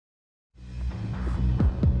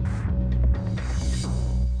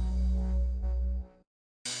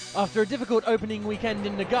After a difficult opening weekend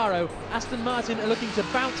in Nogaro, Aston Martin are looking to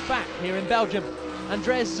bounce back here in Belgium.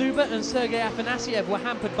 Andreas Zuber and Sergei Afanasiev were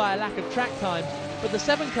hampered by a lack of track times, but the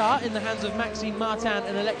 7 car in the hands of Maxime Martin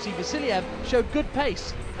and Alexei Vasiliev showed good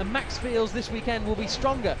pace, and Max feels this weekend will be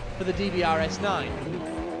stronger for the DBRS9.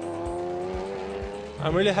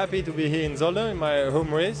 I'm really happy to be here in Zolder in my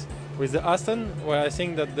home race with the Aston, where I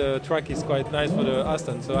think that the track is quite nice for the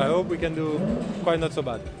Aston, so I hope we can do quite not so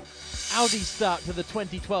bad. Audi's start to the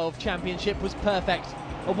 2012 championship was perfect.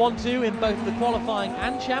 A 1-2 in both the qualifying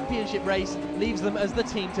and championship race leaves them as the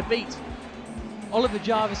team to beat. Oliver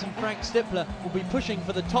Jarvis and Frank Stippler will be pushing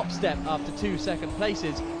for the top step after 2 second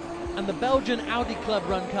places. And the Belgian Audi Club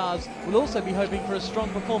run cars will also be hoping for a strong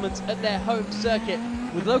performance at their home circuit,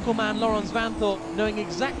 with local man Laurens Van Thorp knowing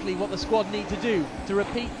exactly what the squad need to do to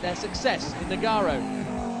repeat their success in Nogaro.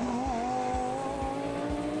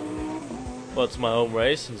 Well, it's my home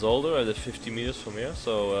race in Zolder. I live 50 meters from here,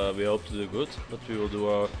 so we hope to do good. But we will do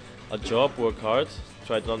our job, work hard,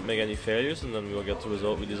 try to not make any failures, and then we will get the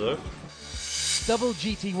result we deserve. Double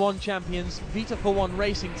GT1 champions Vita for One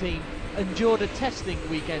racing team endured a testing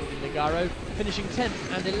weekend in Nogaro, finishing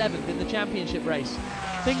 10th and 11th in the championship race.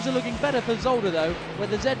 Things are looking better for Zolder though, where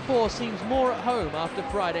the Z4 seems more at home after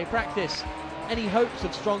Friday practice. Any hopes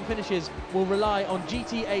of strong finishes will rely on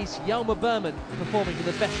GT ace Jelmer Berman performing to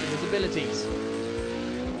the best of his abilities.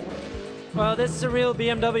 Well, this is a real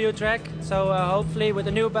BMW track, so hopefully with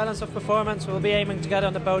a new balance of performance we'll be aiming to get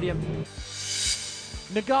on the podium.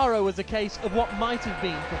 Nogaro was a case of what might have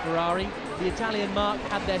been for Ferrari. The Italian marque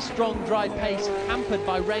had their strong dry pace hampered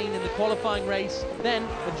by rain in the qualifying race, then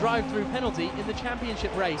a drive-through penalty in the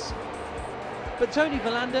championship race. But Tony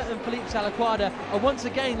Verlander and Felipe Salaquada are once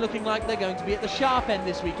again looking like they're going to be at the sharp end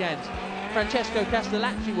this weekend. Francesco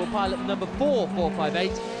Castellacci will pilot the number 4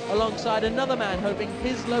 458 alongside another man hoping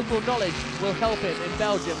his local knowledge will help him in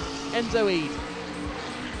Belgium, Enzo Ede.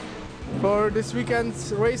 For this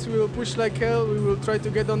weekend's race we will push like hell, we will try to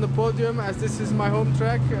get on the podium as this is my home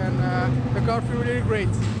track, and the car feels really great.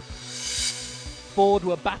 Ford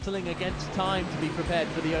were battling against time to be prepared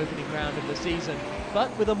for the opening round of the season.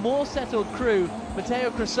 But with a more settled crew, Matteo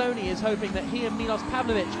Cressoni is hoping that he and Milos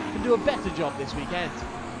Pavlovic can do a better job this weekend.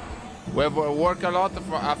 We've worked a lot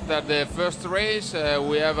after the first race.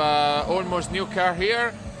 We have an almost new car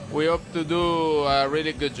here. We hope to do a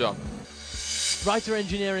really good job. Reiter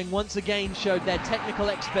Engineering once again showed their technical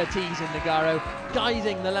expertise in Nogaro,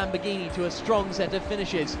 guiding the Lamborghini to a strong set of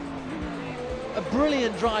finishes. A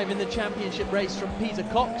brilliant drive in the championship race from Peter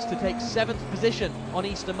Cox to take 7th position on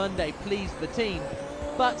Easter Monday pleased the team.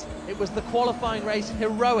 But it was the qualifying race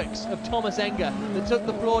heroics of Thomas Enger that took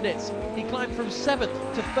the plaudits. He climbed from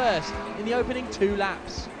 7th to 1st in the opening 2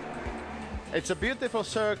 laps. It's a beautiful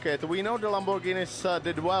circuit. We know the Lamborghinis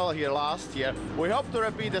did well here last year. We hope to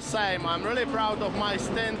repeat the same. I'm really proud of my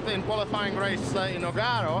stint in qualifying race in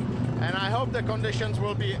Nogaro, and I hope the conditions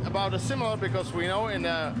will be about similar, because we know in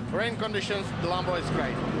rain conditions the Lambo is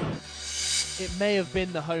great. It may have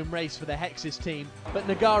been the home race for the Hexis team, but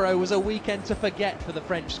Nogaro was a weekend to forget for the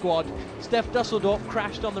French squad. Steph Dusseldorp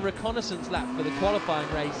crashed on the reconnaissance lap for the qualifying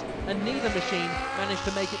race, and neither machine managed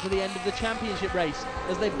to make it to the end of the championship race,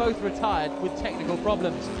 as they both retired with technical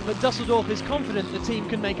problems. But Dusseldorp is confident the team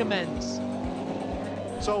can make amends.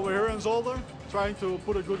 So we're here in Zolder, trying to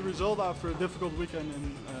put a good result after a difficult weekend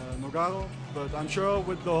in Nogaro, but I'm sure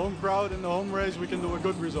with the home crowd in the home race we can do a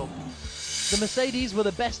good result. The Mercedes were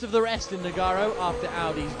the best of the rest in Nogaro after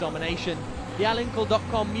Audi's domination. The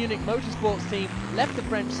Alinkel.com Munich Motorsports team left the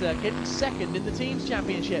French circuit second in the team's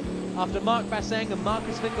championship after Marc Basseng and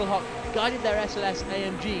Marcus Winkelhock guided their SLS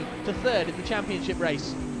AMG to 3rd in the championship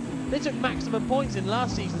race. They took maximum points in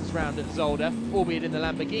last season's round at Zolder, albeit in the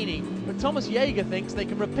Lamborghini, but Thomas Jaeger thinks they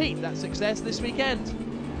can repeat that success this weekend.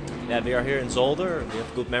 Yeah, we are here in Zolder. We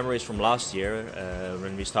have good memories from last year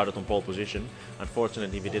when we started on pole position.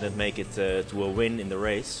 Unfortunately, we didn't make it to a win in the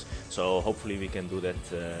race, so hopefully we can do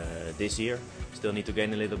that this year. Still need to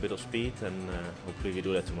gain a little bit of speed, and hopefully we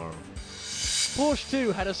do that tomorrow. Porsche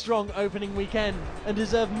too had a strong opening weekend and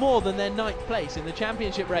deserved more than their 9th place in the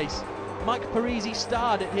championship race. Mike Parisi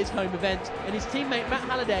starred at his home event, and his teammate Matt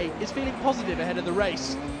Halliday is feeling positive ahead of the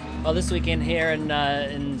race. Well, this weekend here in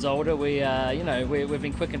Zolder, we've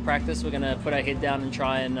been quick in practice. We're going to put our head down and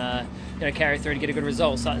try and carry through to get a good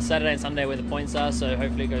result. Saturday and Sunday where the points are, so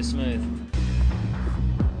hopefully it goes smooth.